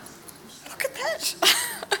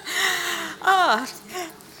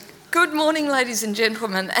Good morning, ladies and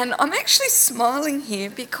gentlemen. And I'm actually smiling here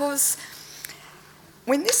because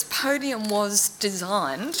when this podium was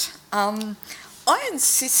designed, I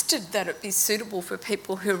insisted that it be suitable for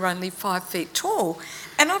people who are only 5 feet tall.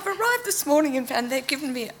 And I've arrived this morning and they've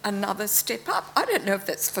given me another step up. I don't know if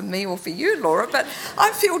that's for me or for you, Laura, but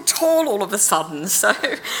I feel tall all of a sudden. So,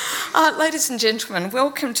 ladies and gentlemen,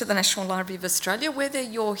 welcome to the National Library of Australia, whether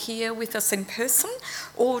you're here with us in person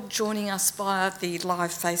or joining us via the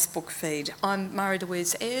live Facebook feed. I'm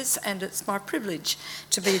Marie-Louise Ayres and it's my privilege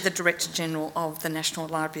to be the Director General of the National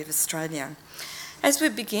Library of Australia. As we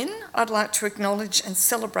begin, I'd like to acknowledge and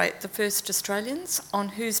celebrate the first Australians on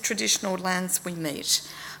whose traditional lands we meet.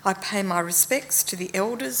 I pay my respects to the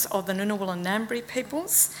elders of the Ngunnawal and Ngambri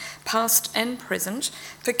peoples, past and present,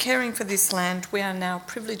 for caring for this land we are now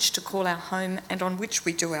privileged to call our home and on which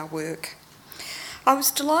we do our work. I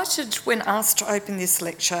was delighted when asked to open this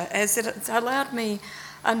lecture as it allowed me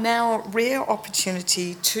a now rare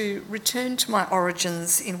opportunity to return to my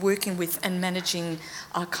origins in working with and managing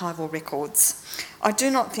archival records. I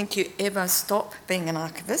do not think you ever stop being an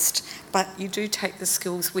archivist, but you do take the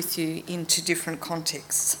skills with you into different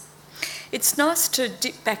contexts. It's nice to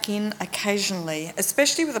dip back in occasionally,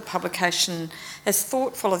 especially with a publication as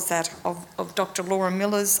thoughtful as that of Dr. Laura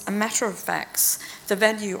Miller's A Matter of Facts, The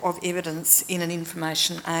Value of Evidence in an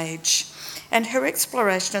Information Age, and her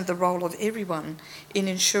exploration of the role of everyone in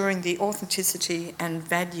ensuring the authenticity and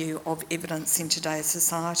value of evidence in today's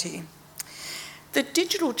society. The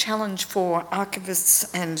digital challenge for archivists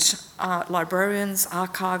and librarians,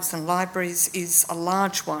 archives and libraries is a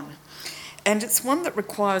large one, and it's one that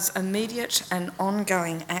requires immediate and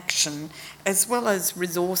ongoing action, as well as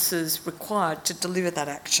resources required to deliver that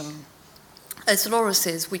action. As Laura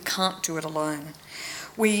says, we can't do it alone.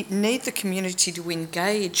 We need the community to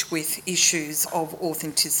engage with issues of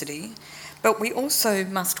authenticity, but we also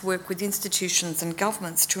must work with institutions and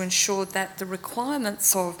governments to ensure that the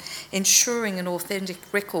requirements of ensuring an authentic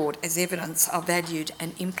record as evidence are valued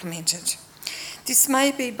and implemented. This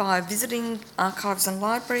may be by visiting archives and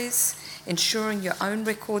libraries, ensuring your own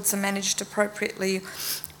records are managed appropriately,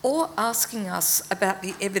 or asking us about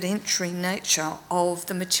the evidentiary nature of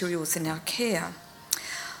the materials in our care.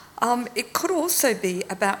 It could also be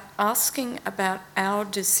about asking about our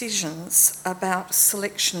decisions about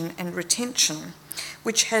selection and retention,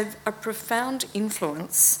 which have a profound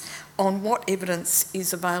influence on what evidence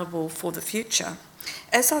is available for the future.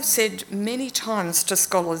 As I've said many times to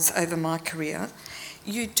scholars over my career,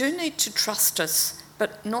 you do need to trust us,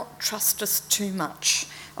 but not trust us too much.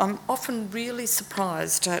 I'm often really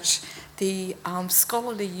surprised at the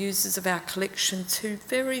scholarly users of our collections who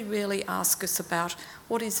very rarely ask us about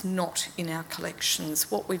what is not in our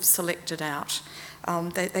collections, what we've selected out.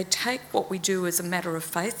 They take what we do as a matter of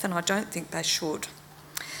faith, and I don't think they should.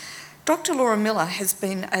 Dr. Laura Miller has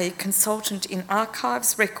been a consultant in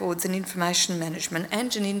archives, records and information management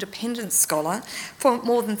and an independent scholar for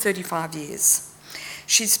more than 35 years.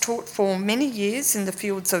 She's taught for many years in the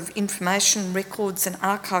fields of information, records and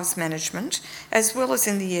archives management, as well as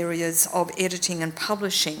in the areas of editing and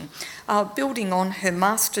publishing, building on her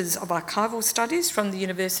Masters of Archival Studies from the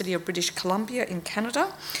University of British Columbia in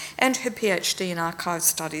Canada and her PhD in Archive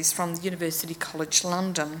Studies from the University College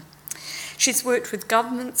London. She's worked with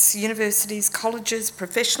governments, universities, colleges,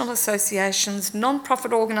 professional associations,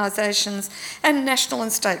 non-profit organisations and national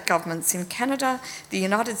and state governments in Canada, the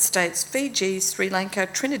United States, Fiji, Sri Lanka,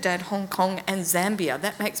 Trinidad, Hong Kong and Zambia.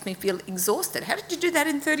 That makes me feel exhausted. How did you do that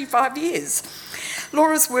in 35 years?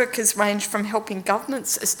 Laura's work has ranged from helping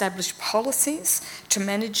governments establish policies to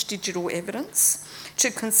manage digital evidence, to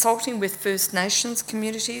consulting with First Nations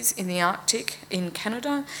communities in the Arctic in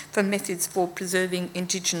Canada for methods for preserving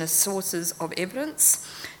Indigenous sources of evidence,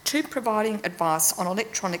 to providing advice on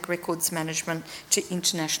electronic records management to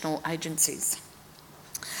international agencies.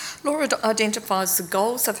 Laura identifies the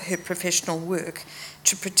goals of her professional work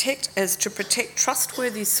to protect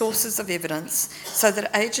trustworthy sources of evidence so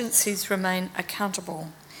that agencies remain accountable,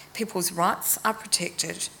 people's rights are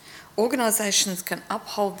protected, organisations can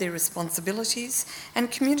uphold their responsibilities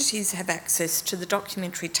and communities have access to the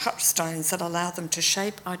documentary touchstones that allow them to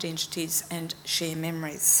shape identities and share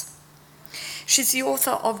memories. She's the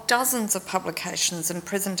author of dozens of publications and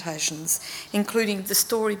presentations, including The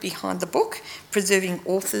Story Behind the Book, Preserving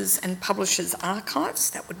Authors and Publishers' Archives,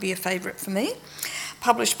 that would be a favourite for me,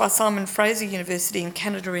 published by Simon Fraser University in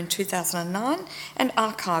Canada in 2009, and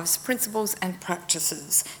Archives, Principles and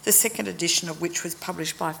Practices, the second edition of which was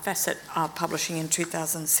published by Facet Publishing in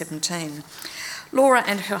 2017. Laura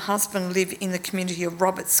and her husband live in the community of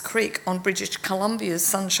Roberts Creek on British Columbia's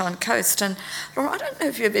Sunshine Coast. And Laura, I don't know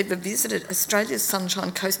if you've ever visited Australia's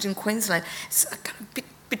Sunshine Coast in Queensland. It's a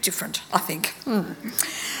bit different, I think.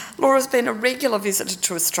 Laura's been a regular visitor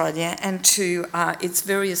to Australia and to its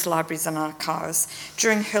various libraries and archives.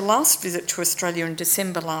 During her last visit to Australia in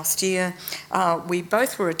December last year, we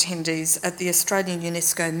both were attendees at the Australian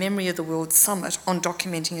UNESCO Memory of the World Summit on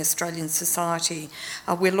Documenting Australian Society,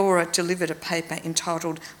 where Laura delivered a paper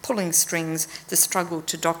entitled Pulling Strings, The Struggle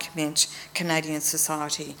to Document Canadian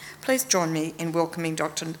Society. Please join me in welcoming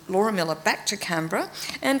Dr. Laura Miller back to Canberra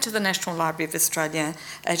and to the National Library of Australia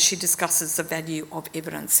as she discusses the value of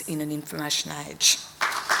evidence in an information age.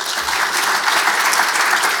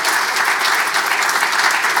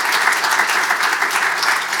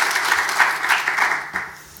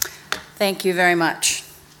 Thank you very much.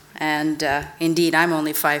 And indeed, I'm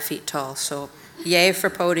only 5 feet tall, so yay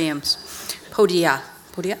for podiums. Podia.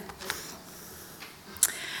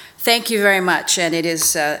 Thank you very much, and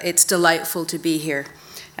it's delightful to be here.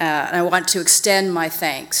 And I want to extend my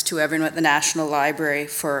thanks to everyone at the National Library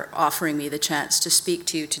for offering me the chance to speak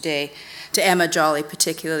to you today, to Emma Jolly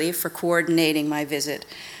particularly for coordinating my visit.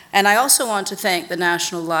 And I also want to thank the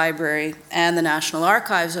National Library and the National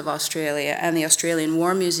Archives of Australia and the Australian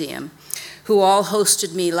War Museum, who all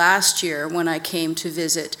hosted me last year when I came to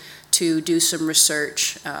visit to do some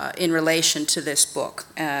research in relation to this book.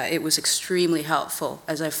 It was extremely helpful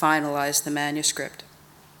as I finalized the manuscript.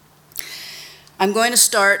 I'm going to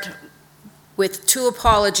start with 2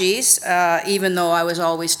 apologies, even though I was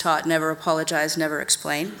always taught never apologize, never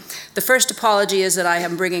explain. The first apology is that I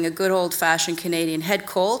am bringing a good old-fashioned Canadian head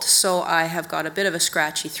cold, so I have got a bit of a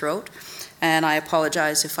scratchy throat, and I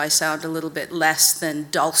apologize if I sound a little bit less than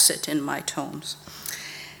dulcet in my tones.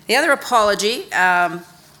 The other apology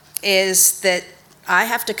is that I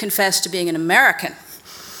have to confess to being an American.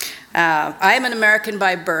 I am an American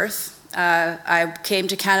by birth. I came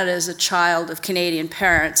to Canada as a child of Canadian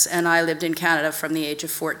parents, and I lived in Canada from the age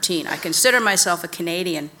of 14. I consider myself a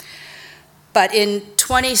Canadian. But in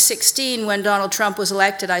 2016, when Donald Trump was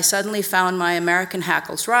elected, I suddenly found my American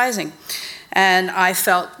hackles rising. And I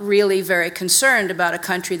felt really very concerned about a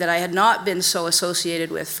country that I had not been so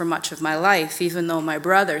associated with for much of my life, even though my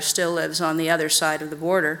brother still lives on the other side of the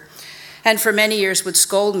border, and for many years would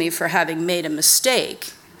scold me for having made a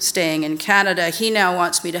mistake staying in Canada. He now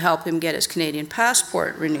wants me to help him get his Canadian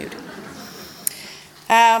passport renewed.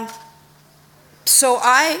 So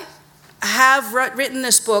I have written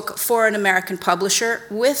this book for an American publisher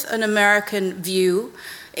with an American view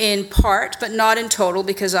in part, but not in total,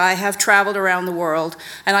 because I have traveled around the world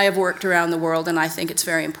and I have worked around the world, and I think it's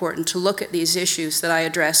very important to look at these issues that I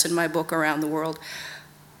address in my book around the world.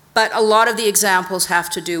 But a lot of the examples have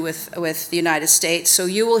to do with the United States, so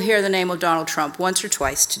you will hear the name of Donald Trump once or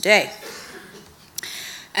twice today.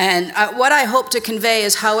 And what I hope to convey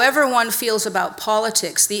is, however one feels about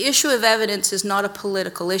politics, the issue of evidence is not a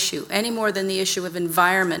political issue, any more than the issue of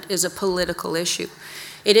environment is a political issue.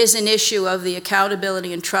 It is an issue of the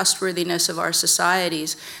accountability and trustworthiness of our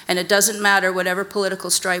societies, and it doesn't matter whatever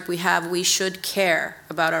political stripe we have, we should care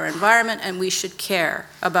about our environment and we should care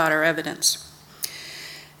about our evidence.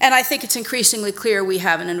 And I think it's increasingly clear we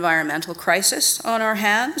have an environmental crisis on our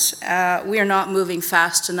hands. We are not moving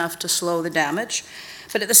fast enough to slow the damage.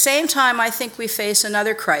 But at the same time, I think we face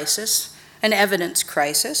another crisis, an evidence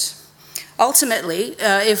crisis. Ultimately,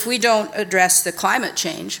 if we don't address the climate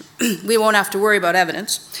change, we won't have to worry about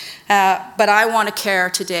evidence. But I want to care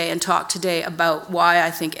today and talk today about why I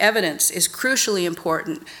think evidence is crucially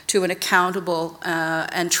important to an accountable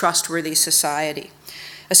and trustworthy society,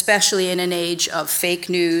 especially in an age of fake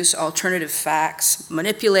news, alternative facts,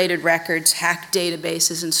 manipulated records, hacked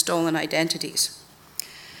databases, and stolen identities.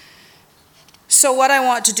 So what I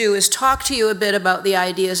want to do is talk to you a bit about the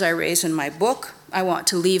ideas I raise in my book. I want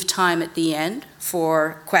to leave time at the end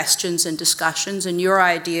for questions and discussions and your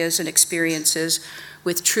ideas and experiences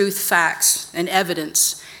with truth, facts, and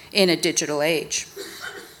evidence in a digital age.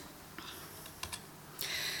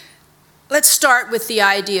 Let's start with the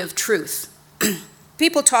idea of truth.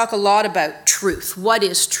 People talk a lot about truth. What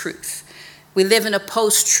is truth? We live in a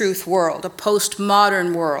post-truth world, a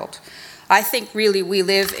postmodern world. I think really we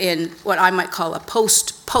live in what I might call a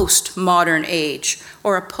post-modern age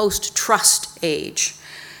or a post-trust age.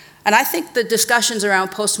 And I think the discussions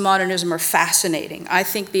around postmodernism are fascinating. I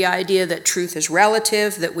think the idea that truth is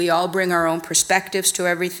relative, that we all bring our own perspectives to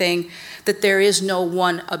everything, that there is no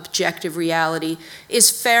one objective reality is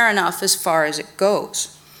fair enough as far as it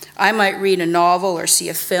goes. I might read a novel or see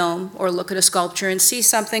a film or look at a sculpture and see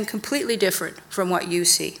something completely different from what you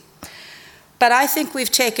see. But I think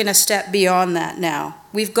we've taken a step beyond that now.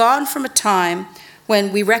 We've gone from a time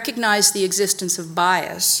when we recognize the existence of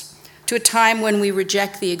bias to a time when we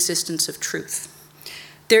reject the existence of truth.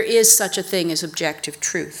 There is such a thing as objective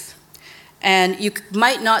truth. And you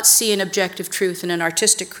might not see an objective truth in an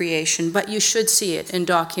artistic creation, but you should see it in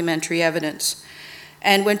documentary evidence.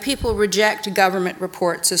 And when people reject government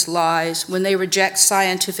reports as lies, when they reject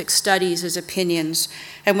scientific studies as opinions,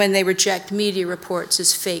 and when they reject media reports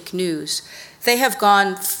as fake news, they have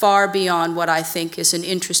gone far beyond what I think is an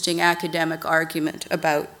interesting academic argument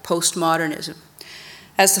about postmodernism.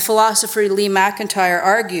 As the philosopher Lee McIntyre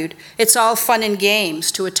argued, it's all fun and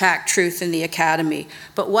games to attack truth in the academy,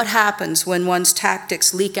 but what happens when one's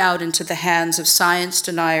tactics leak out into the hands of science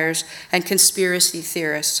deniers and conspiracy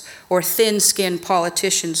theorists, or thin-skinned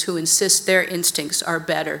politicians who insist their instincts are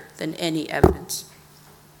better than any evidence?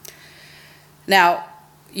 Now,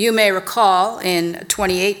 you may recall in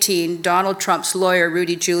 2018, Donald Trump's lawyer,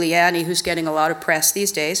 Rudy Giuliani, who's getting a lot of press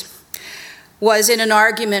these days, was in an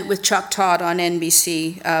argument with Chuck Todd on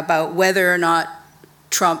NBC about whether or not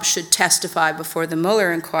Trump should testify before the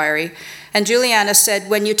Mueller inquiry. And Giuliani said,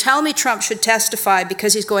 when you tell me Trump should testify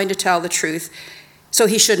because he's going to tell the truth, so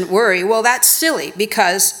he shouldn't worry, well, that's silly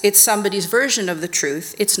because it's somebody's version of the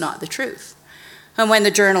truth, it's not the truth. And when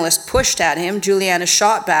the journalist pushed at him, Giuliani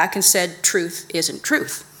shot back and said, truth isn't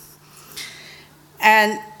truth.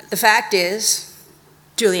 And the fact is,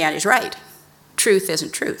 Giuliani's right. Truth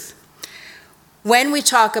isn't truth. When we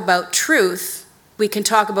talk about truth, we can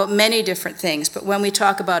talk about many different things, but when we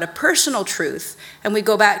talk about a personal truth, and we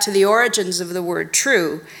go back to the origins of the word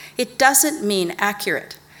true, it doesn't mean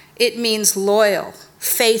accurate. It means loyal,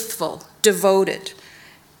 faithful, devoted.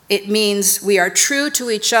 It means we are true to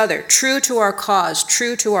each other, true to our cause,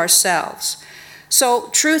 true to ourselves. So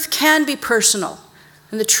truth can be personal,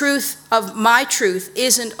 and the truth of my truth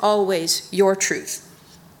isn't always your truth.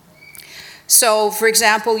 So, for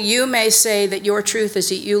example, you may say that your truth is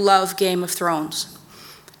that you love Game of Thrones.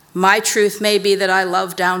 My truth may be that I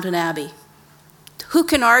love Downton Abbey. Who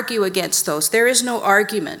can argue against those? There is no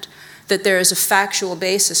argument that there is a factual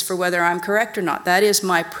basis for whether I'm correct or not. That is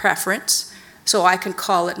my preference, so I can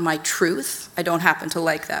call it my truth. I don't happen to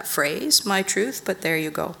like that phrase, my truth, but there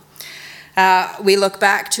you go. We look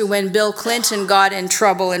back to when Bill Clinton got in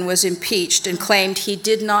trouble and was impeached and claimed he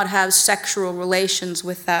did not have sexual relations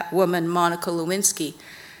with that woman, Monica Lewinsky.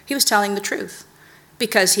 He was telling the truth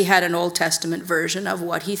because he had an Old Testament version of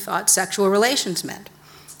what he thought sexual relations meant.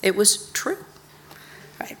 It was true,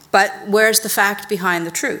 right? But where's the fact behind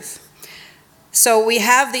the truth? So we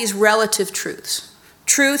have these relative truths.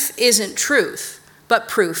 Truth isn't truth, but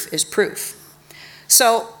proof is proof.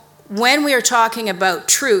 So when we are talking about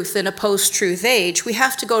truth in a post-truth age, we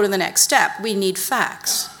have to go to the next step. We need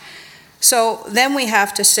facts. So then we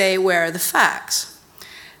have to say, where are the facts?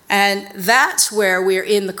 And that's where we're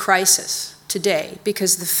in the crisis today,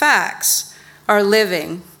 because the facts are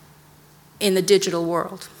living in the digital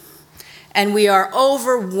world. And we are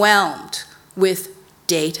overwhelmed with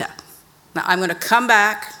data. Now, I'm going to come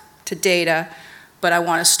back to data, but I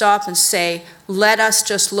want to stop and say, let us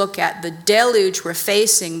just look at the deluge we're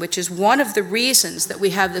facing, which is one of the reasons that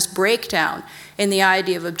we have this breakdown in the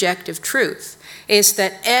idea of objective truth, is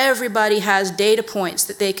that everybody has data points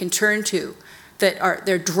that they can turn to that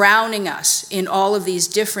they're drowning us in all of these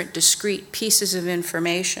different discrete pieces of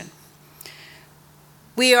information.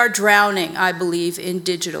 We are drowning, I believe, in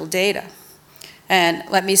digital data. And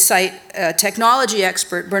let me cite technology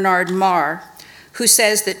expert Bernard Marr, who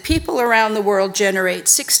says that people around the world generate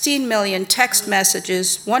 16 million text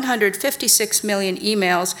messages, 156 million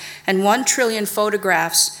emails, and 1 trillion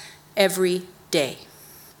photographs every day.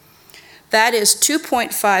 That is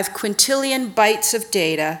 2.5 quintillion bytes of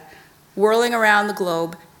data whirling around the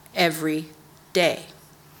globe every day.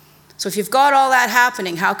 So if you've got all that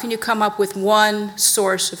happening, how can you come up with one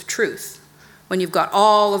source of truth when you've got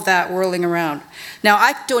all of that whirling around? Now,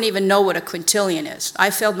 I don't even know what a quintillion is. I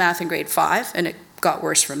failed math in grade 5, and it got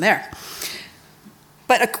worse from there.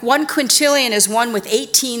 But 1 quintillion is one with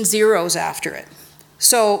 18 zeros after it.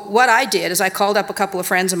 So what I did is I called up a couple of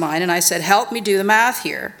friends of mine, and I said, help me do the math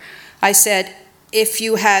here. I said, if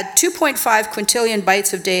you had 2.5 quintillion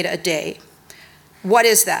bytes of data a day, what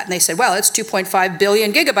is that? And they said, well, it's 2.5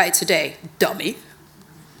 billion gigabytes a day. Dummy.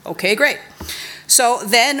 Okay, great. So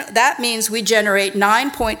then that means we generate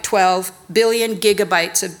 9.12 billion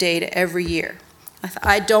gigabytes of data every year.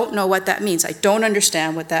 I don't know what that means. I don't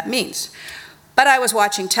understand what that means. But I was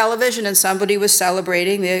watching television and somebody was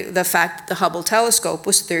celebrating the fact that the Hubble telescope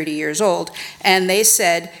was 30 years old. And they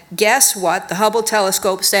said, guess what? The Hubble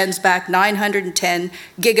telescope sends back 910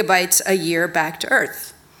 gigabytes a year back to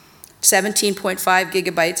Earth. 17.5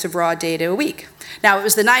 gigabytes of raw data a week. Now, it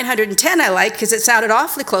was the 910 I liked because it sounded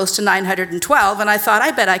awfully close to 912, and I thought,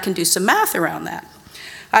 I bet I can do some math around that.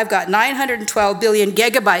 I've got 912 billion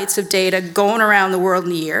gigabytes of data going around the world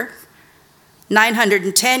in a year,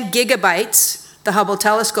 910 gigabytes the Hubble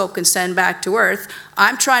telescope can send back to Earth.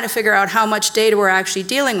 I'm trying to figure out how much data we're actually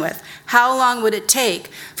dealing with. How long would it take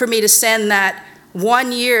for me to send that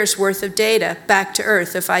 1 year's worth of data back to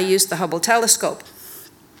Earth if I used the Hubble telescope?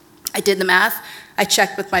 I did the math, I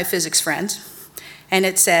checked with my physics friends, and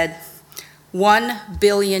it said 1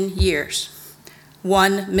 billion years,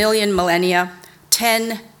 1 million millennia,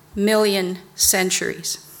 10 million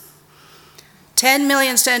centuries. 10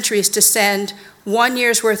 million centuries to send 1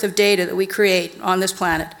 year's worth of data that we create on this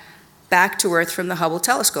planet back to Earth from the Hubble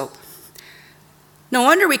telescope. No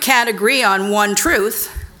wonder we can't agree on one truth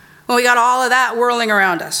when we got all of that whirling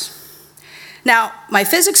around us. Now, my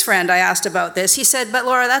physics friend I asked about this, he said, but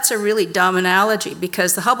Laura, that's a really dumb analogy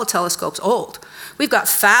because the Hubble telescope's old. We've got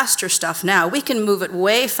faster stuff now. We can move it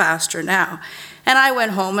way faster now. And I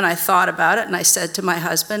went home and I thought about it and I said to my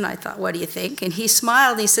husband, I thought, what do you think? And he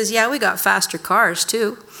smiled and he says, yeah, we got faster cars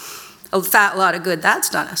too. A fat lot of good that's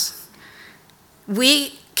done us.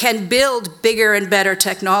 We can build bigger and better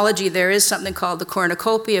technology. There is something called the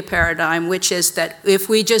cornucopia paradigm, which is that if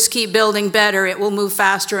we just keep building better, it will move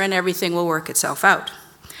faster and everything will work itself out.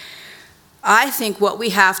 I think what we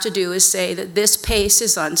have to do is say that this pace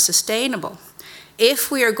is unsustainable.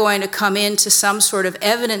 If we are going to come into some sort of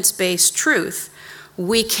evidence-based truth,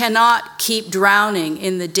 we cannot keep drowning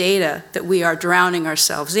in the data that we are drowning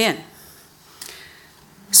ourselves in.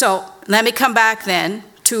 So let me come back then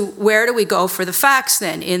to where do we go for the facts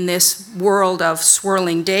then in this world of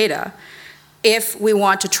swirling data if we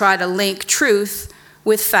want to try to link truth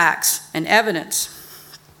with facts and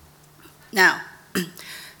evidence. Now,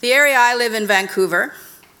 the area I live in, Vancouver,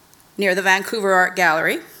 near the Vancouver Art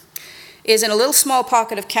Gallery, is in a little small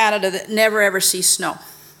pocket of Canada that never ever sees snow.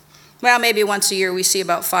 Well, maybe once a year we see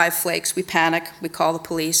about 5 flakes. We panic, we call the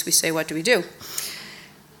police, we say, what do we do?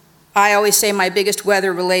 I always say my biggest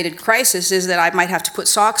weather-related crisis is that I might have to put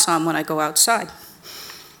socks on when I go outside.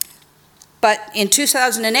 But in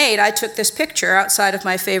 2008, I took this picture outside of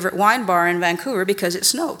my favorite wine bar in Vancouver because it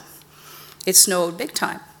snowed. It snowed big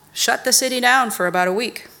time. Shut the city down for about a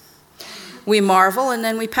week. We marvel and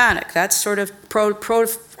then we panic. That's sort of par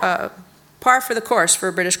for the course for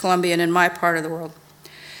a British Columbian in my part of the world.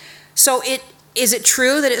 So is it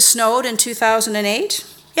true that it snowed in 2008?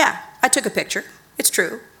 Yeah, I took a picture. It's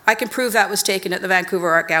true. I can prove that was taken at the Vancouver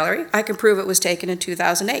Art Gallery. I can prove it was taken in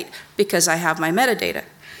 2008 because I have my metadata.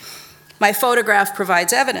 My photograph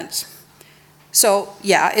provides evidence. So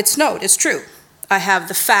yeah, it snowed, it's true. I have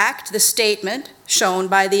the fact, the statement, shown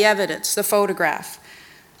by the evidence, the photograph.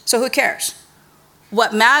 So who cares?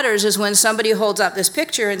 What matters is when somebody holds up this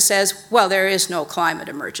picture and says, well, there is no climate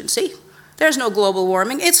emergency. There's no global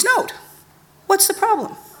warming, it snowed. What's the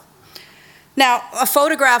problem? Now, a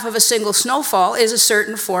photograph of a single snowfall is a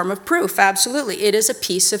certain form of proof, absolutely. It is a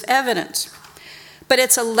piece of evidence. But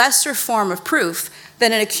it's a lesser form of proof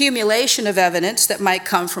than an accumulation of evidence that might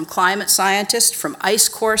come from climate scientists, from ice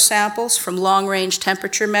core samples, from long-range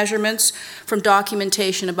temperature measurements, from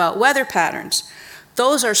documentation about weather patterns.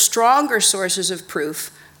 Those are stronger sources of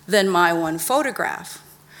proof than my one photograph.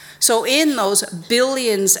 So in those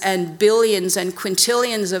billions and billions and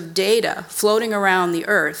quintillions of data floating around the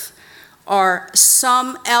Earth, are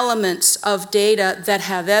some elements of data that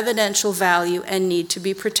have evidential value and need to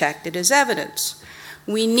be protected as evidence.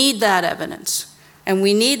 We need that evidence, and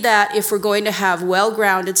we need that if we're going to have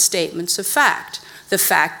well-grounded statements of fact. The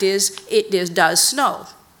fact is, it does snow.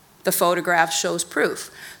 The photograph shows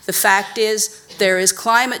proof. The fact is, there is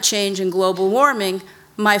climate change and global warming.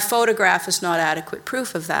 My photograph is not adequate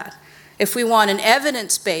proof of that. If we want an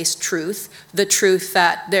evidence-based truth, the truth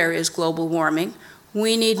that there is global warming,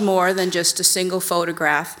 we need more than just a single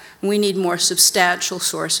photograph. We need more substantial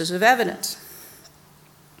sources of evidence.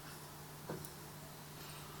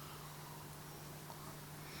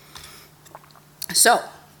 So,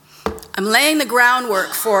 I'm laying the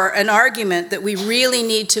groundwork for an argument that we really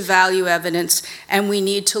need to value evidence and we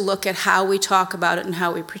need to look at how we talk about it and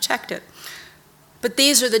how we protect it. But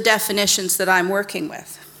these are the definitions that I'm working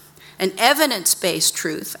with. An evidence-based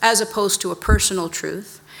truth, as opposed to a personal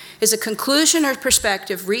truth, is a conclusion or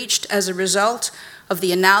perspective reached as a result of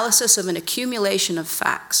the analysis of an accumulation of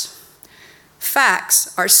facts.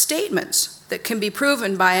 Facts are statements that can be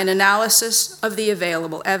proven by an analysis of the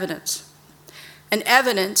available evidence. And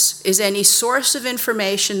evidence is any source of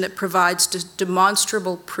information that provides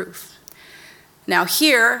demonstrable proof. Now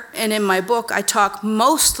here, and in my book, I talk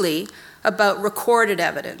mostly about recorded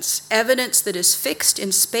evidence, evidence that is fixed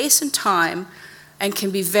in space and time and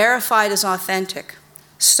can be verified as authentic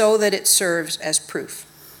so that it serves as proof.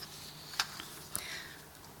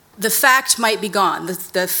 The fact might be gone.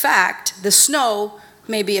 The snow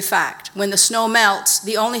may be a fact. When the snow melts,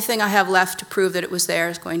 the only thing I have left to prove that it was there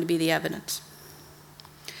is going to be the evidence.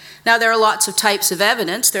 Now, there are lots of types of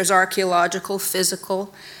evidence. There's archaeological,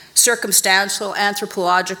 physical, circumstantial,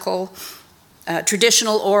 anthropological,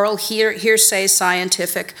 traditional, oral, hearsay,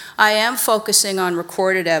 scientific. I am focusing on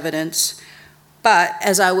recorded evidence, but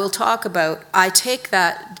as I will talk about, I take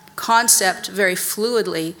that concept very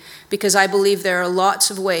fluidly because I believe there are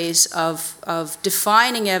lots of ways of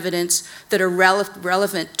defining evidence that are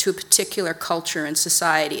relevant to a particular culture and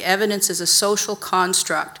society. Evidence is a social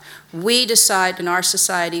construct. We decide in our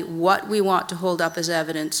society what we want to hold up as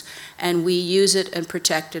evidence, and we use it and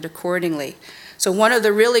protect it accordingly. So one of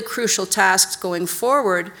the really crucial tasks going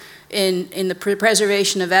forward in the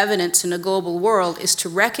preservation of evidence in a global world is to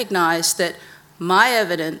recognize that my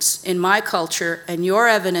evidence in my culture and your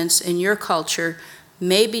evidence in your culture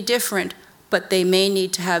may be different, but they may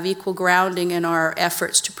need to have equal grounding in our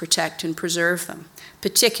efforts to protect and preserve them,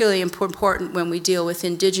 particularly important when we deal with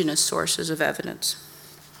indigenous sources of evidence.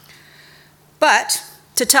 But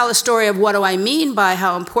to tell a story of what do I mean by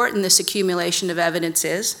how important this accumulation of evidence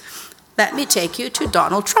is, let me take you to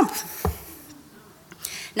Donald Trump.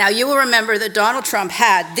 Now, you will remember that Donald Trump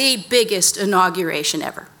had the biggest inauguration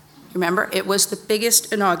ever. Remember, it was the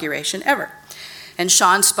biggest inauguration ever. And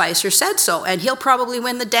Sean Spicer said so, and he'll probably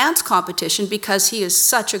win the dance competition because he is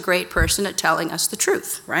such a great person at telling us the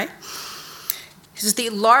truth, right? This is the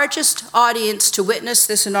largest audience to witness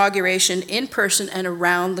this inauguration in person and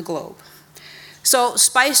around the globe. So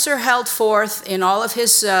Spicer held forth in all of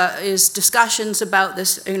his discussions about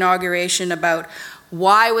this inauguration about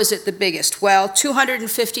why was it the biggest? Well,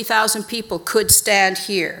 250,000 people could stand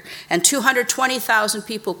here, and 220,000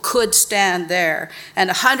 people could stand there, and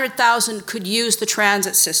 100,000 could use the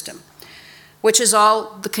transit system, which is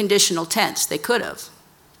all the conditional tense. They could have,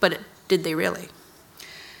 but did they really?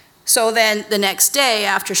 So then the next day,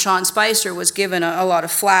 after Sean Spicer was given a lot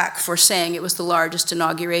of flack for saying it was the largest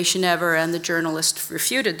inauguration ever, and the journalist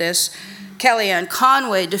refuted this, Kellyanne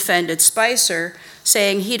Conway defended Spicer,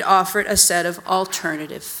 saying he'd offered a set of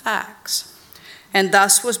alternative facts. And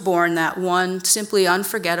thus was born that one simply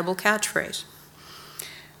unforgettable catchphrase.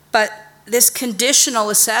 But this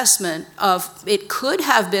conditional assessment of it could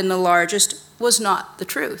have been the largest was not the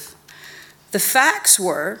truth. The facts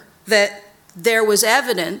were that there was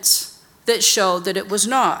evidence that showed that it was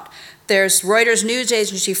not. There's Reuters news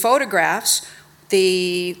agency photographs.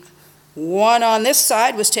 The one on this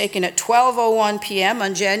side was taken at 12:01 p.m.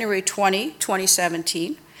 on January 20,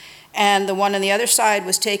 2017, and the one on the other side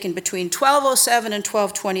was taken between 12:07 and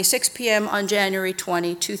 12:26 p.m. on January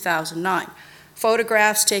 20, 2009.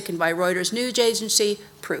 Photographs taken by Reuters news agency,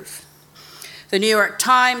 proof. The New York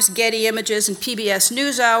Times, Getty Images, and PBS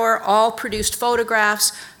NewsHour all produced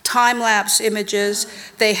photographs, time-lapse images.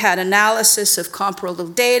 They had analysis of comparable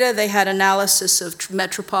data. They had analysis of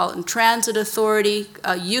Metropolitan Transit Authority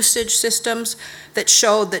usage systems that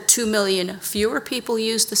showed that 2 million fewer people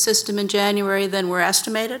used the system in January than were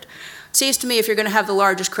estimated. It seems to me if you're going to have the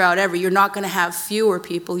largest crowd ever, you're not going to have fewer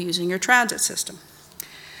people using your transit system.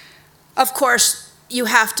 Of course, you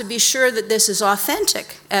have to be sure that this is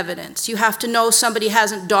authentic evidence. You have to know somebody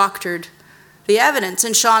hasn't doctored the evidence.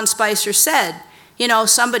 And Sean Spicer said, you know,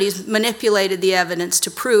 somebody's manipulated the evidence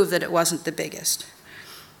to prove that it wasn't the biggest.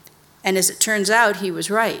 And as it turns out, he was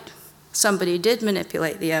right. Somebody did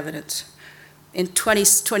manipulate the evidence. In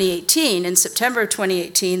 2018, in September of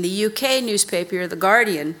 2018, the UK newspaper, The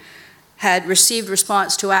Guardian, had received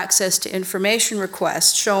response to access to information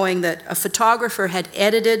requests showing that a photographer had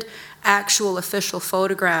edited actual official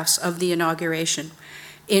photographs of the inauguration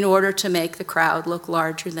in order to make the crowd look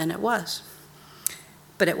larger than it was.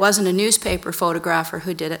 But it wasn't a newspaper photographer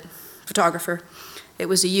who did it, photographer. It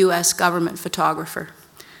was a US government photographer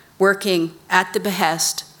working at the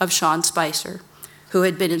behest of Sean Spicer, who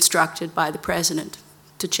had been instructed by the president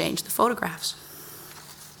to change the photographs.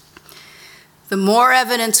 The more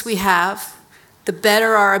evidence we have, the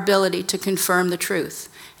better our ability to confirm the truth.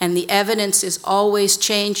 And the evidence is always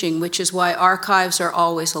changing, which is why archives are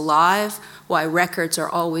always alive, why records are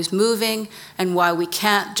always moving, and why we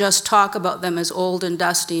can't just talk about them as old and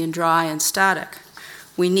dusty and dry and static.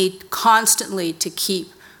 We need constantly to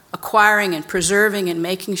keep acquiring and preserving and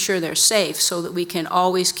making sure they're safe so that we can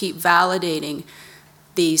always keep validating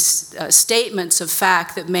these statements of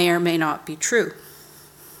fact that may or may not be true.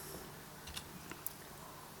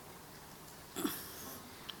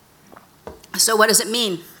 So what does it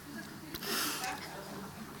mean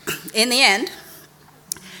in the end,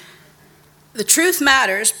 the truth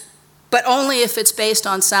matters, but only if it's based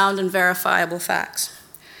on sound and verifiable facts.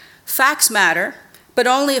 Facts matter, but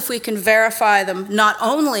only if we can verify them not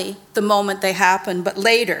only the moment they happen, but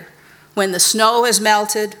later, when the snow has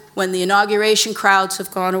melted, when the inauguration crowds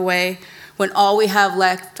have gone away, when all we have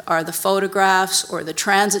left are the photographs or the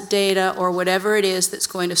transit data or whatever it is that's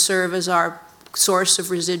going to serve as our source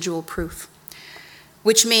of residual proof,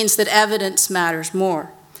 which means that evidence matters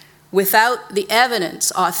more. Without the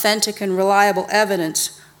evidence, authentic and reliable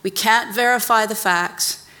evidence, we can't verify the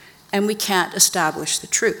facts and we can't establish the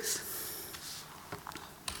truth.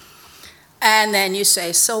 And then you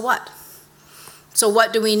say, so what? So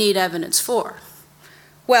what do we need evidence for?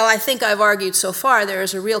 Well, I think I've argued so far there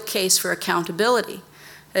is a real case for accountability.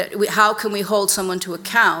 How can we hold someone to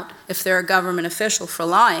account if they're a government official for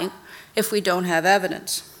lying if we don't have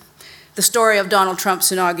evidence? The story of Donald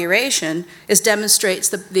Trump's inauguration demonstrates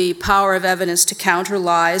the power of evidence to counter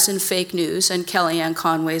lies and fake news and Kellyanne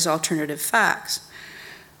Conway's alternative facts.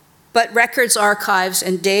 But records, archives,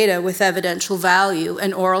 and data with evidential value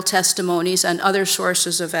and oral testimonies and other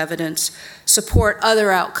sources of evidence support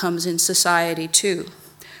other outcomes in society too.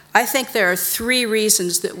 I think there are 3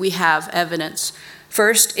 reasons that we have evidence.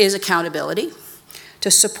 First is accountability,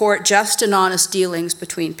 to support just and honest dealings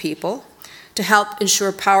between people, to help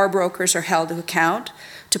ensure power brokers are held to account,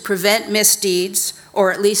 to prevent misdeeds,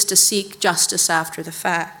 or at least to seek justice after the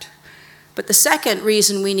fact. But the second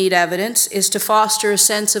reason we need evidence is to foster a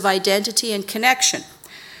sense of identity and connection.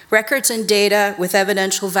 Records and data with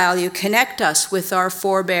evidential value connect us with our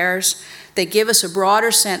forebears. They give us a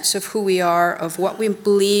broader sense of who we are, of what we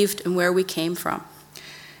believed, and where we came from.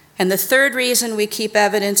 And the third reason we keep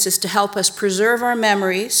evidence is to help us preserve our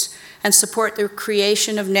memories and support the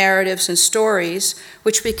creation of narratives and stories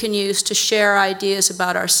which we can use to share ideas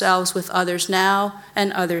about ourselves with others now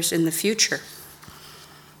and others in the future.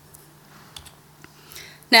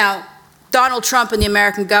 Now, Donald Trump and the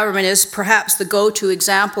American government is perhaps the go-to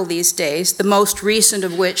example these days, the most recent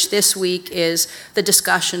of which this week is the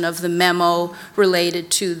discussion of the memo related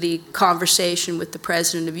to the conversation with the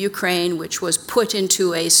president of Ukraine, which was put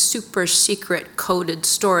into a super secret coded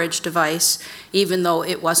storage device, even though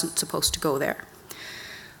it wasn't supposed to go there.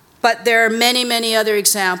 But there are many, many other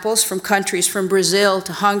examples from countries from Brazil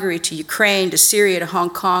to Hungary to Ukraine to Syria to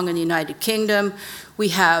Hong Kong and the United Kingdom. We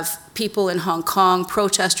have people in Hong Kong,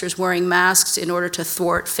 protesters wearing masks in order to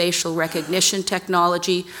thwart facial recognition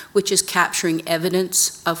technology, which is capturing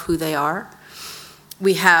evidence of who they are.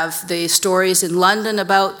 We have the stories in London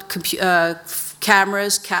about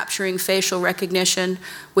cameras capturing facial recognition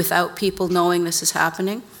without people knowing this is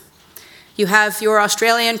happening. You have your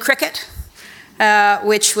Australian cricket,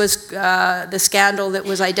 which was the scandal that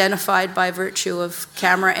was identified by virtue of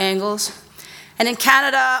camera angles. And in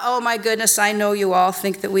Canada, oh my goodness, I know you all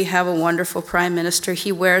think that we have a wonderful Prime Minister.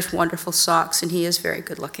 He wears wonderful socks and he is very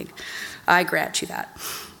good looking. I grant you that.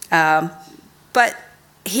 But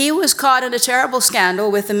he was caught in a terrible scandal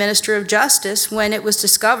with the Minister of Justice when it was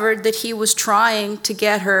discovered that he was trying to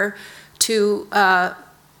get her to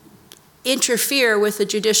interfere with a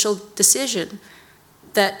judicial decision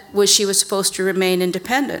that she was supposed to remain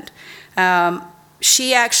independent.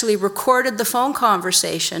 She actually recorded the phone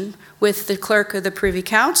conversation with the clerk of the Privy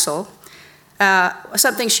Council,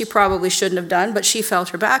 something she probably shouldn't have done, but she felt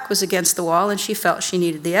her back was against the wall and she felt she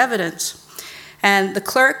needed the evidence. And the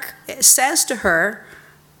clerk says to her,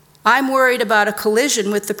 I'm worried about a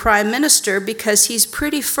collision with the Prime Minister because he's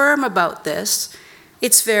pretty firm about this.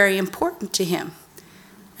 It's very important to him.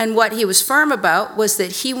 And what he was firm about was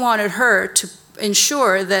that he wanted her to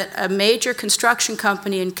ensure that a major construction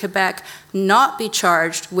company in Quebec not be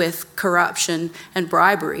charged with corruption and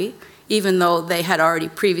bribery, even though they had already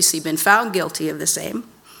previously been found guilty of the same,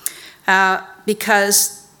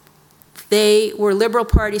 because they were Liberal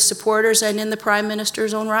Party supporters and in the Prime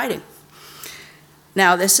Minister's own writing.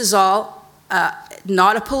 Now, this is all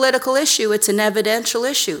not a political issue, it's an evidential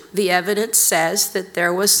issue. The evidence says that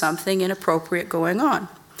there was something inappropriate going on.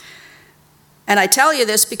 And I tell you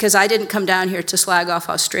this because I didn't come down here to slag off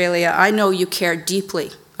Australia. I know you care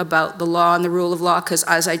deeply about the law and the rule of law because,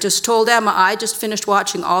 as I just told Emma, I just finished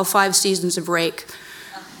watching all 5 seasons of Rake.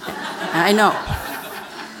 I know.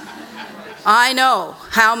 I know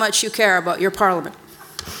how much you care about your parliament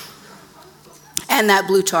and that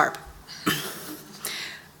blue tarp.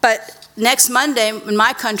 But next Monday, in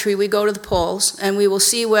my country, we go to the polls and we will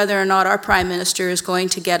see whether or not our Prime Minister is going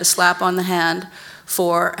to get a slap on the hand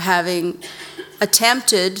for having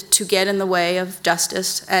attempted to get in the way of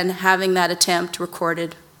justice and having that attempt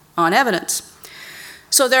recorded on evidence.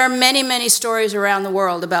 So there are many, many stories around the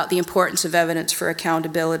world about the importance of evidence for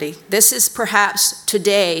accountability. This is perhaps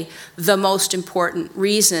today the most important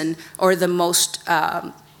reason, or the most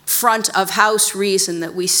front of house reason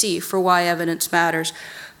that we see for why evidence matters.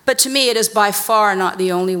 But to me, it is by far not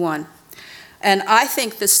the only one. And I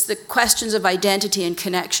think the questions of identity and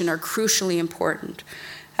connection are crucially important.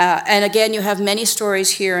 And again, you have many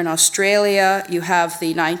stories here in Australia. You have the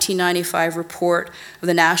 1995 report of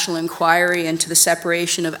the National Inquiry into the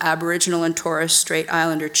separation of Aboriginal and Torres Strait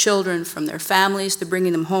Islander children from their families, the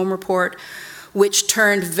Bringing Them Home report, which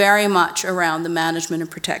turned very much around the management and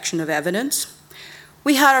protection of evidence.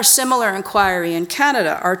 We had our similar inquiry in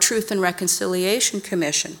Canada, our Truth and Reconciliation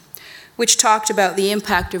Commission, which talked about the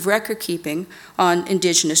impact of record keeping on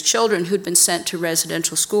Indigenous children who'd been sent to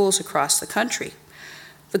residential schools across the country.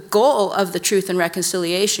 The goal of the Truth and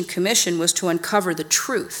Reconciliation Commission was to uncover the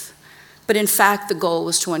truth, but in fact the goal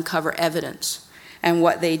was to uncover evidence. And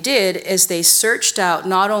what they did is they searched out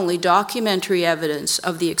not only documentary evidence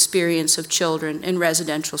of the experience of children in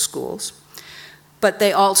residential schools, but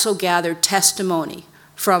they also gathered testimony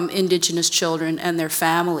from Indigenous children and their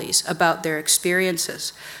families about their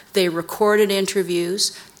experiences. They recorded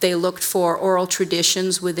interviews, they looked for oral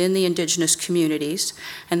traditions within the Indigenous communities,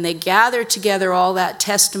 and they gathered together all that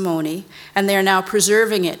testimony, and they are now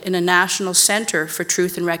preserving it in a National Centre for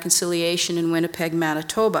Truth and Reconciliation in Winnipeg,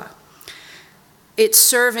 Manitoba. It's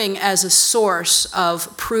serving as a source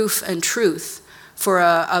of proof and truth for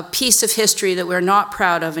a piece of history that we're not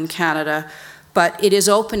proud of in Canada, but it is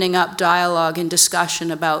opening up dialogue and discussion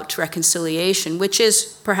about reconciliation, which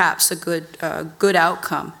is perhaps a good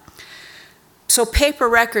outcome. So paper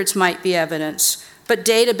records might be evidence, but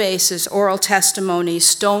databases, oral testimonies,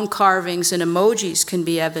 stone carvings, and emojis can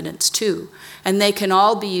be evidence too, and they can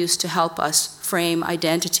all be used to help us frame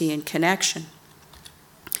identity and connection.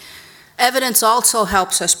 Evidence also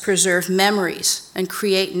helps us preserve memories and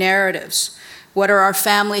create narratives. What are our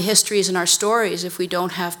family histories and our stories if we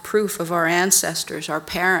don't have proof of our ancestors, our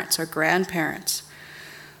parents, our grandparents?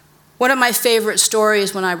 One of my favorite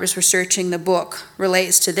stories when I was researching the book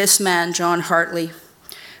relates to this man, John Hartley,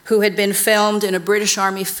 who had been filmed in a British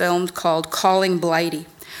Army film called Calling Blighty.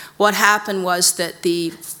 What happened was that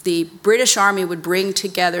the British Army would bring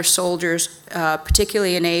together soldiers,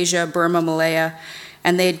 particularly in Asia, Burma, Malaya,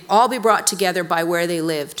 and they'd all be brought together by where they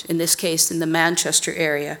lived, in this case in the Manchester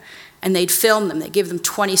area. And they'd film them, they'd give them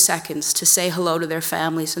 20 seconds to say hello to their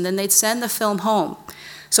families, and then they'd send the film home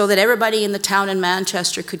so that everybody in the town in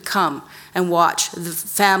Manchester could come and watch the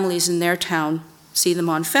families in their town see them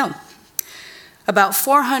on film. About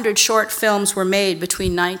 400 short films were made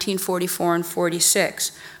between 1944 and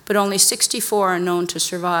 46, but only 64 are known to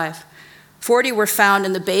survive. 40 were found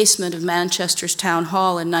in the basement of Manchester's Town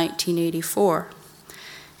Hall in 1984.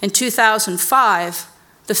 In 2005,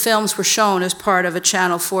 the films were shown as part of a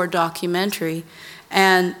Channel 4 documentary,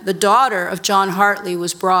 and the daughter of John Hartley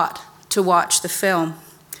was brought to watch the film.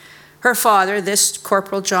 Her father, this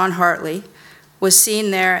Corporal John Hartley, was seen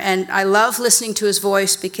there, and I love listening to his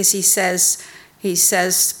voice because he says,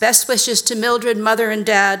 best wishes to Mildred, mother and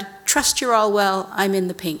dad, trust you're all well, I'm in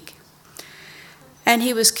the pink. And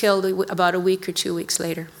he was killed about a week or 2 weeks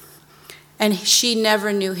later. And she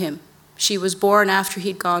never knew him. She was born after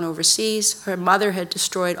he'd gone overseas. Her mother had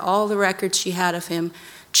destroyed all the records she had of him,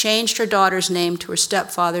 changed her daughter's name to her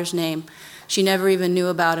stepfather's name. She never even knew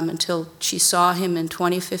about him until she saw him in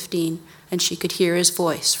 2015 and she could hear his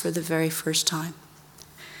voice for the very first time.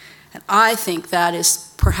 And I think that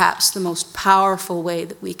is perhaps the most powerful way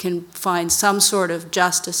that we can find some sort of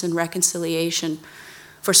justice and reconciliation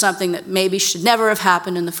for something that maybe should never have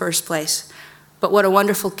happened in the first place. But what a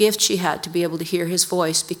wonderful gift she had to be able to hear his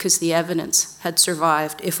voice because the evidence had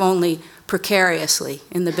survived, if only precariously,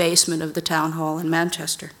 in the basement of the town hall in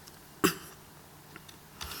Manchester.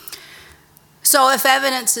 So if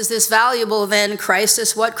evidence is this valuable, then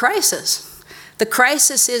crisis, what crisis? The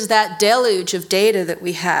crisis is that deluge of data that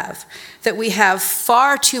we have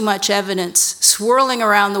far too much evidence swirling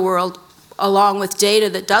around the world along with data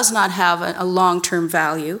that does not have a long-term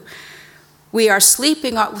value. We are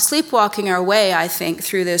sleepwalking our way, I think,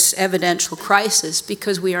 through this evidential crisis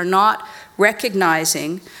because we are not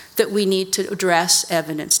recognizing that we need to address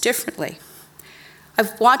evidence differently. I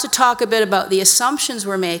want to talk a bit about the assumptions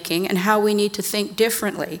we're making and how we need to think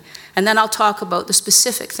differently, and then I'll talk about the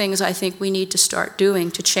specific things I think we need to start doing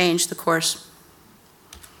to change the course.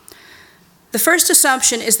 The first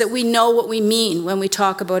assumption is that we know what we mean when we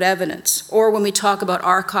talk about evidence or when we talk about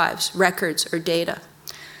archives, records, or data.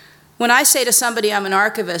 When I say to somebody I'm an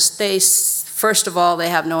archivist, first of all, they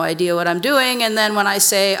have no idea what I'm doing, and then when I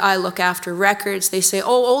say I look after records, they say,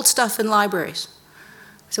 oh, old stuff in libraries.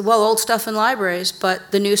 said, well, old stuff in libraries,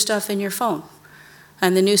 but the new stuff in your phone,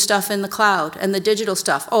 and the new stuff in the cloud, and the digital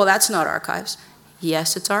stuff. Oh, that's not archives.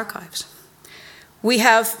 Yes, it's archives. We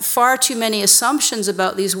have far too many assumptions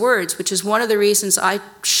about these words, which is one of the reasons I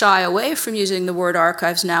shy away from using the word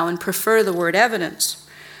archives now and prefer the word evidence.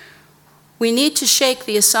 We need to shake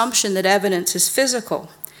the assumption that evidence is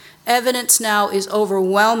physical. Evidence now is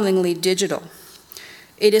overwhelmingly digital.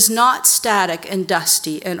 It is not static and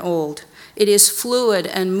dusty and old. It is fluid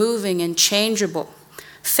and moving and changeable.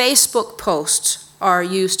 Facebook posts are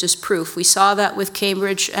used as proof. We saw that with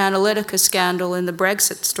Cambridge Analytica scandal in the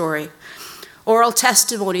Brexit story. Oral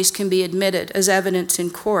testimonies can be admitted as evidence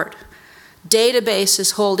in court.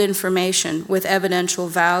 Databases hold information with evidential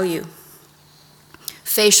value.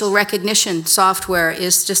 Facial recognition software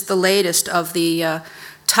is just the latest of the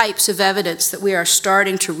types of evidence that we are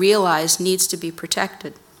starting to realize needs to be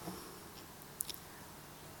protected.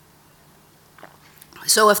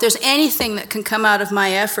 So if there's anything that can come out of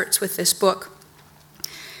my efforts with this book,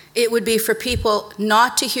 it would be for people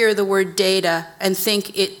not to hear the word data and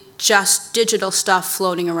think it just digital stuff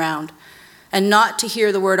floating around, and not to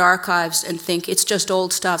hear the word archives and think it's just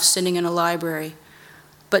old stuff sitting in a library,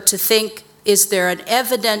 but to think, is there an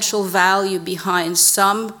evidential value behind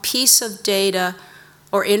some piece of data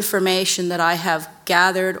or information that I have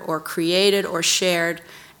gathered or created or shared,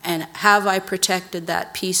 and have I protected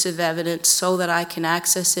that piece of evidence so that I can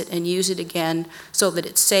access it and use it again, so that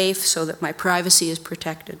it's safe, so that my privacy is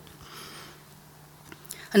protected.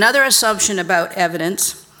 Another assumption about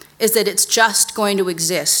evidence is that it's just going to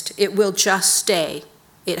exist. It will just stay.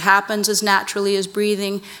 It happens as naturally as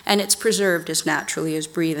breathing, and it's preserved as naturally as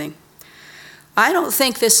breathing. I don't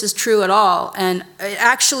think this is true at all, and it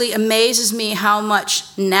actually amazes me how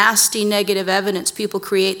much nasty negative evidence people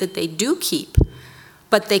create that they do keep,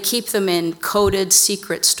 but they keep them in coded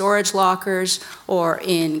secret storage lockers or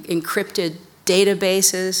in encrypted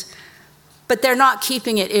databases, but they're not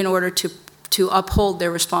keeping it in order to uphold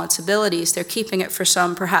their responsibilities. They're keeping it for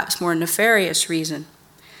some perhaps more nefarious reason.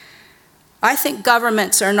 I think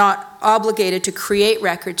governments are not obligated to create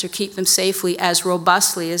records or keep them safely as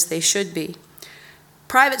robustly as they should be.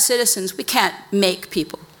 Private citizens, we can't make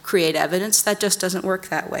people create evidence. That just doesn't work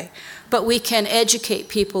that way. But we can educate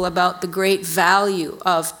people about the great value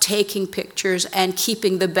of taking pictures and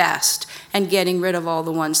keeping the best and getting rid of all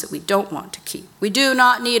the ones that we don't want to keep. We do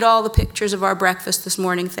not need all the pictures of our breakfast this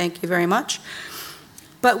morning, thank you very much.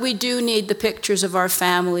 But we do need the pictures of our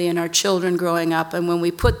family and our children growing up, and when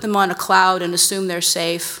we put them on a cloud and assume they're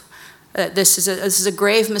safe, this is a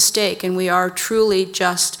grave mistake, and we are truly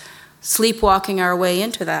just sleepwalking our way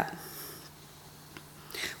into that.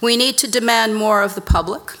 We need to demand more of the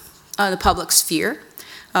public sphere,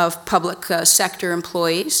 of public sector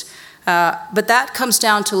employees, but that comes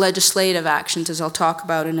down to legislative actions, as I'll talk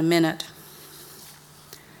about in a minute.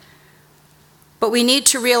 But we need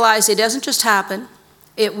to realize it doesn't just happen,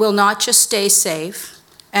 it will not just stay safe,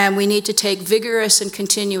 and we need to take vigorous and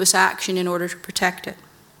continuous action in order to protect it.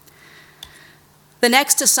 The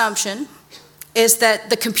next assumption is that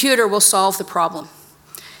the computer will solve the problem,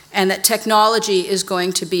 and that technology is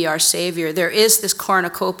going to be our savior. There is this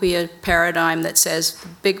cornucopia paradigm that says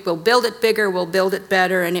we'll build it bigger, we'll build it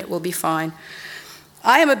better, and it will be fine.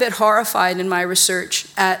 I am a bit horrified in my research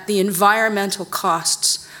at the environmental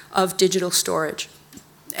costs of digital storage.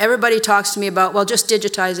 Everybody talks to me about, well, just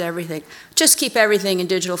digitize everything. Just keep everything in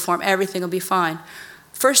digital form, everything will be fine.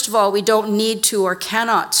 First of all, we don't need to or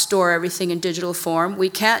cannot store everything in digital form. We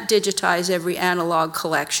can't digitize every analog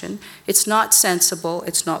collection. It's not sensible,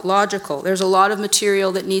 it's not logical. There's a lot of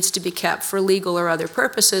material that needs to be kept for legal or other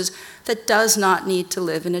purposes that does not need to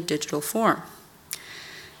live in a digital form.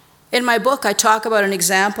 In my book, I talk about an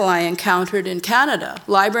example I encountered in Canada.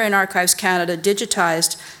 Library and Archives Canada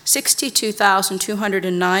digitized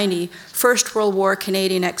 62,290 First World War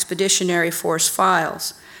Canadian Expeditionary Force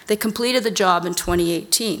files. They completed the job in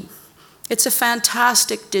 2018. It's a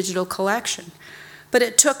fantastic digital collection, but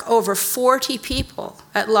it took over 40 people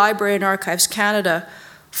at Library and Archives Canada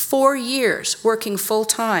 4 years working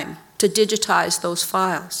full-time to digitize those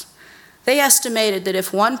files. They estimated that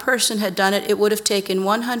if one person had done it, it would have taken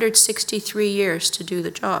 163 years to do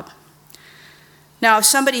the job. Now, if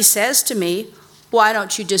somebody says to me, why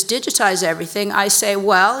don't you just digitize everything? I say,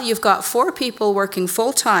 well, you've got 4 people working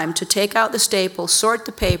full-time to take out the staples, sort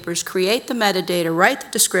the papers, create the metadata, write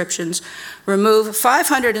the descriptions, remove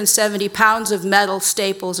 570 pounds of metal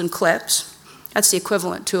staples and clips. That's the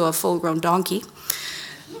equivalent to a full-grown donkey.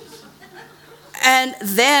 And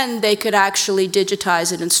then they could actually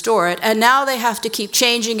digitize it and store it. And now they have to keep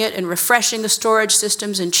changing it and refreshing the storage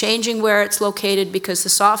systems and changing where it's located because the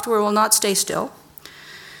software will not stay still.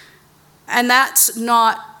 And that's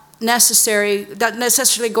not necessarily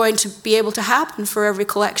going to be able to happen for every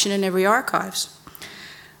collection in every archives.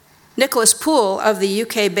 Nicholas Poole of the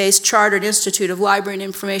UK-based Chartered Institute of Library and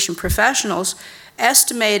Information Professionals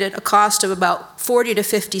estimated a cost of about 40 to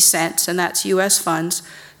 50 cents, and that's US funds,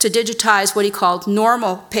 to digitize what he called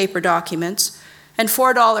normal paper documents, and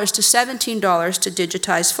 $4 to $17 to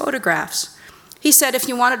digitize photographs. He said if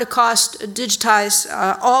you wanted to digitize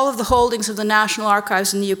all of the holdings of the National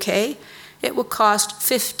Archives in the UK, it would cost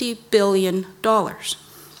 $50 billion.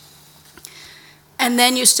 And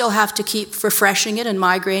then you still have to keep refreshing it and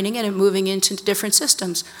migrating it and moving into different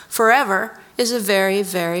systems. Forever is a very,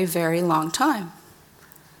 very, very long time.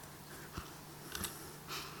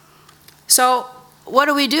 So what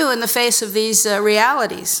do we do in the face of these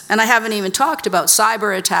realities? And I haven't even talked about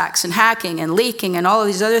cyber attacks and hacking and leaking and all of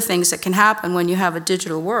these other things that can happen when you have a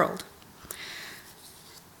digital world.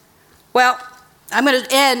 Well, I'm going to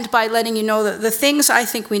end by letting you know the things I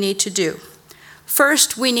think we need to do.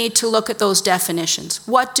 First, we need to look at those definitions.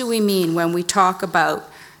 What do we mean when we talk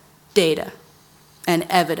about data and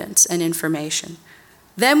evidence and information?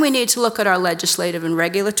 Then we need to look at our legislative and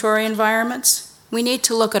regulatory environments. We need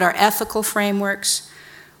to look at our ethical frameworks.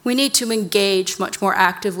 We need to engage much more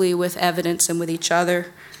actively with evidence and with each other.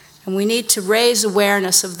 And we need to raise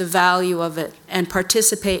awareness of the value of it and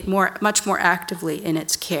participate much more actively in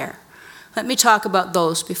its care. Let me talk about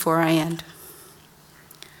those before I end.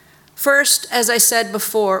 First, as I said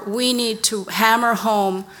before, we need to hammer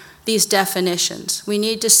home these definitions. We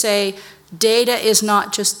need to say data is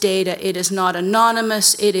not just data. It is not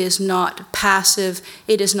anonymous. It is not passive.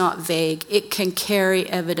 It is not vague. It can carry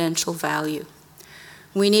evidential value.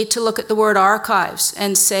 We need to look at the word archives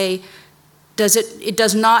and say, it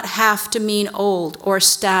does not have to mean old or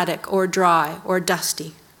static or dry or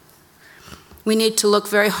dusty. We need to look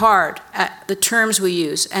very hard at the terms we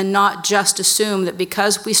use and not just assume that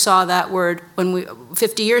because we saw that word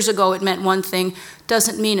 50 years ago it meant one thing,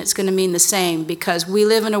 doesn't mean it's going to mean the same, because we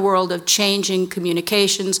live in a world of changing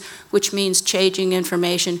communications, which means changing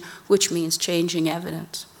information, which means changing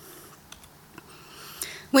evidence.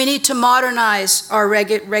 We need to modernize our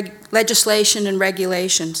legislation and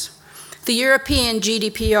regulations. The European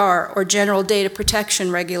GDPR, or General Data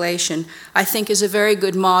Protection Regulation, I think is a very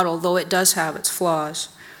good model, though it does have its flaws.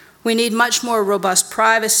 We need much more robust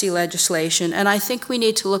privacy legislation, and I think we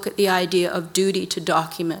need to look at the idea of duty to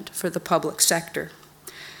document for the public sector.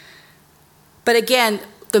 But again,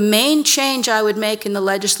 the main change I would make in the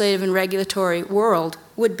legislative and regulatory world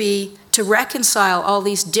would be to reconcile all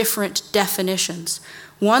these different definitions.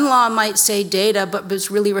 One law might say data, but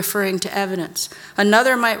is really referring to evidence.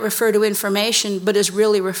 Another might refer to information, but is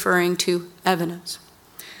really referring to evidence.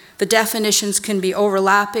 The definitions can be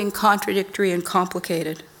overlapping, contradictory, and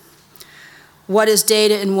complicated. What is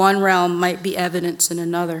data in one realm might be evidence in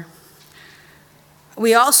another.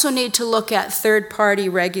 We also need to look at third-party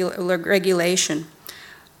regulation.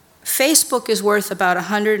 Facebook is worth about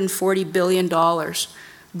 $140 billion.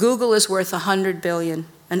 Google is worth $100 billion.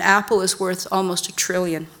 And Apple is worth almost $1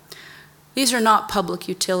 trillion. These are not public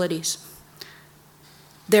utilities.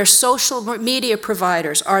 They're social media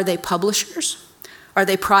providers. Are they publishers? Are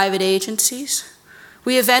they private agencies?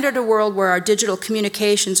 We have entered a world where our digital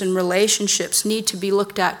communications and relationships need to be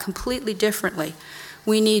looked at completely differently.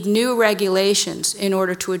 We need new regulations in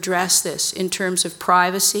order to address this in terms of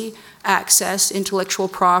privacy, access, intellectual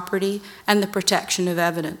property, and the protection of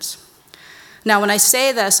evidence. Now, when I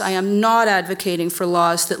say this, I am not advocating for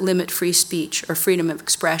laws that limit free speech or freedom of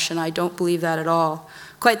expression. I don't believe that at all.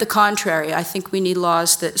 Quite the contrary, I think we need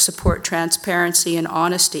laws that support transparency and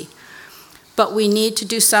honesty. But we need to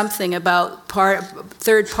do something about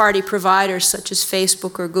third-party providers such as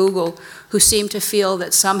Facebook or Google who seem to feel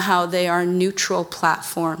that somehow they are neutral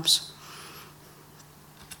platforms.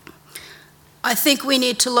 I think we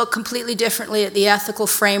need to look completely differently at the ethical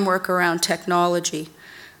framework around technology,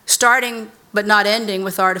 starting but not ending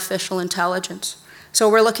with artificial intelligence. So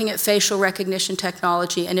we're looking at facial recognition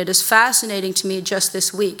technology, and it is fascinating to me just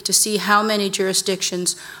this week to see how many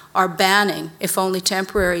jurisdictions are banning, if only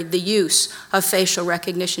temporary, the use of facial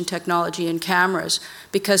recognition technology in cameras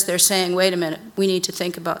because they're saying, wait a minute, we need to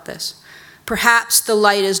think about this. Perhaps the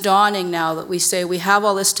light is dawning now that we say we have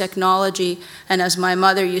all this technology, and as my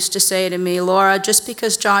mother used to say to me, Laura, just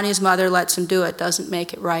because Johnny's mother lets him do it doesn't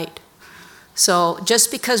make it right. So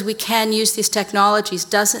just because we can use these technologies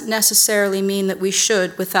doesn't necessarily mean that we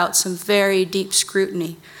should without some very deep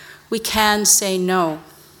scrutiny. We can say no.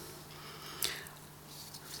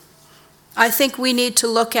 I think we need to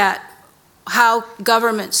look at how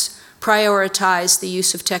governments prioritize the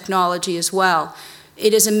use of technology as well.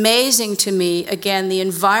 it is amazing to me, again, the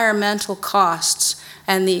environmental costs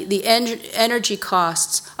and the energy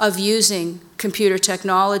costs of using computer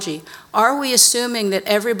technology. Are we assuming that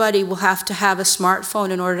everybody will have to have a smartphone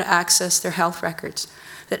in order to access their health records?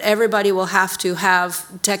 That everybody will have to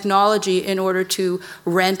have technology in order to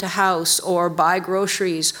rent a house or buy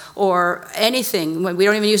groceries or anything? We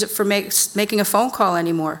don't even use it for making a phone call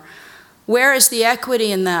anymore. Where is the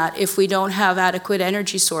equity in that if we don't have adequate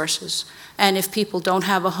energy sources and if people don't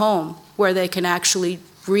have a home where they can actually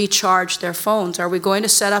recharge their phones? Are we going to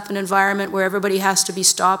set up an environment where everybody has to be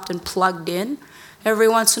stopped and plugged in every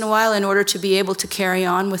once in a while in order to be able to carry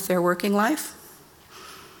on with their working life?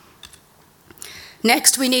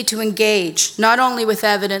 Next, we need to engage not only with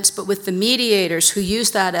evidence, but with the mediators who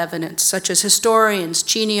use that evidence, such as historians,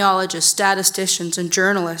 genealogists, statisticians, and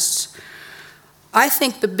journalists. I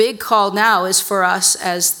think the big call now is for us,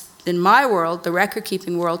 as in my world, the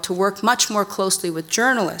record-keeping world, to work much more closely with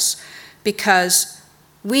journalists, because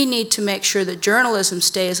we need to make sure that journalism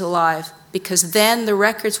stays alive, because then the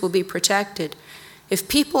records will be protected. If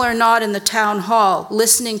people are not in the town hall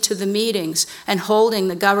listening to the meetings and holding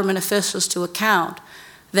the government officials to account,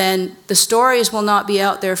 then the stories will not be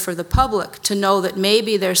out there for the public to know that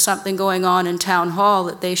maybe there's something going on in town hall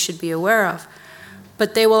that they should be aware of.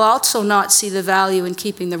 But they will also not see the value in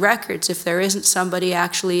keeping the records if there isn't somebody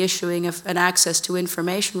actually issuing an access to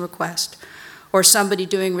information request, or somebody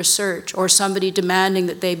doing research, or somebody demanding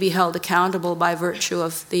that they be held accountable by virtue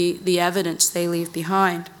of the evidence they leave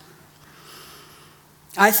behind.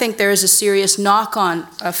 I think there is a serious knock-on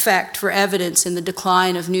effect for evidence in the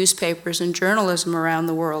decline of newspapers and journalism around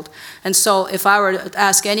the world. And so if I were to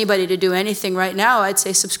ask anybody to do anything right now, I'd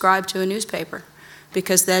say subscribe to a newspaper,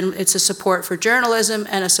 because then it's a support for journalism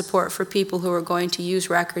and a support for people who are going to use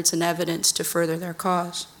records and evidence to further their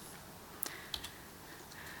cause.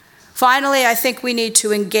 Finally, I think we need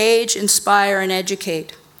to engage, inspire, and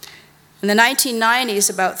educate. In the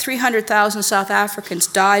 1990s, about 300,000 South Africans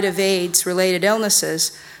died of AIDS-related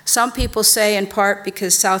illnesses. Some people say in part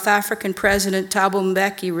because South African President Thabo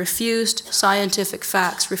Mbeki refused scientific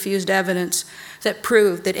facts, refused evidence that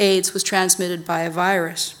proved that AIDS was transmitted by a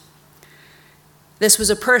virus. This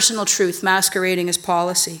was a personal truth masquerading as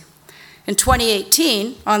policy. In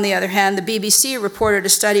 2018, on the other hand, the BBC reported a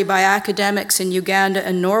study by academics in Uganda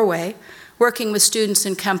and Norway working with students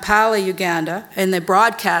in Kampala, Uganda, in the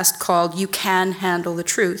broadcast called You Can Handle the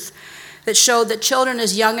Truth, that showed that children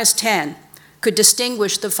as young as 10 could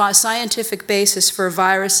distinguish the scientific basis for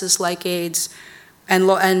viruses like AIDS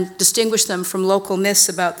and distinguish them from local myths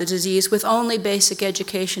about the disease with only basic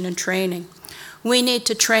education and training. We need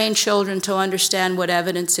to train children to understand what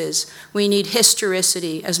evidence is. We need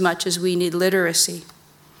historicity as much as we need literacy.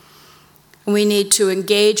 We need to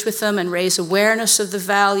engage with them and raise awareness of the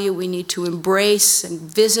value. We need to embrace and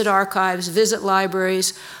visit archives, visit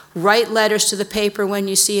libraries, write letters to the paper when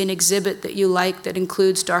you see an exhibit that you like that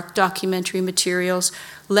includes documentary materials.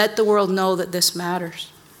 Let the world know that this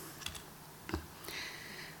matters.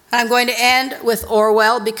 I'm going to end with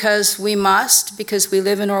Orwell because we must, because we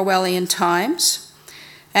live in Orwellian times.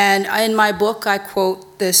 And in my book, I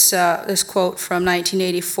quote this quote from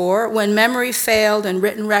 1984. When memory failed and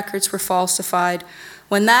written records were falsified,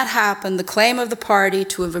 when that happened, the claim of the party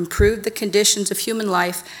to have improved the conditions of human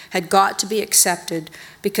life had got to be accepted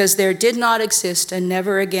because there did not exist and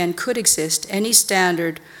never again could exist any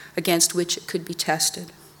standard against which it could be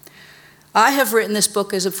tested. I have written this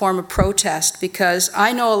book as a form of protest because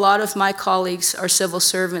I know a lot of my colleagues are civil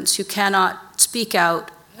servants who cannot speak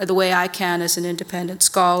out the way I can as an independent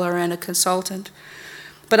scholar and a consultant.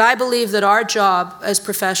 But I believe that our job as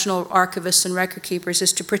professional archivists and record keepers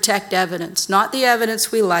is to protect evidence, not the evidence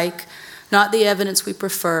we like, not the evidence we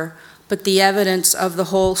prefer, but the evidence of the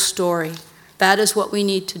whole story. That is what we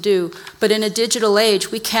need to do. But in a digital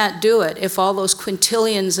age, we can't do it if all those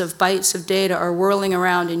quintillions of bytes of data are whirling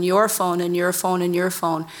around in your phone and your phone and your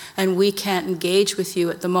phone, and we can't engage with you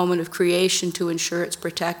at the moment of creation to ensure it's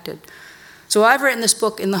protected. So I've written this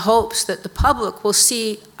book in the hopes that the public will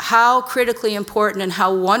see how critically important and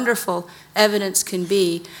how wonderful evidence can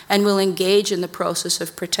be and will engage in the process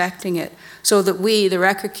of protecting it so that we, the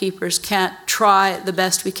record keepers, can't try the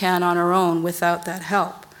best we can on our own without that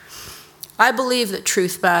help. I believe that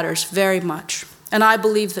truth matters very much, and I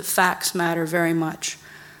believe that facts matter very much.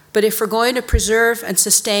 But if we're going to preserve and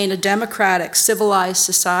sustain a democratic, civilized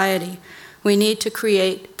society, we need to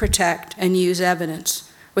create, protect, and use evidence.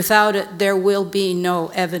 Without it, there will be no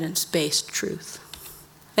evidence-based truth.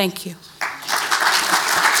 Thank you.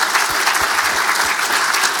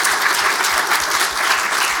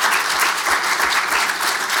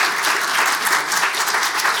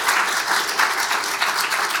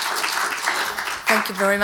 very much.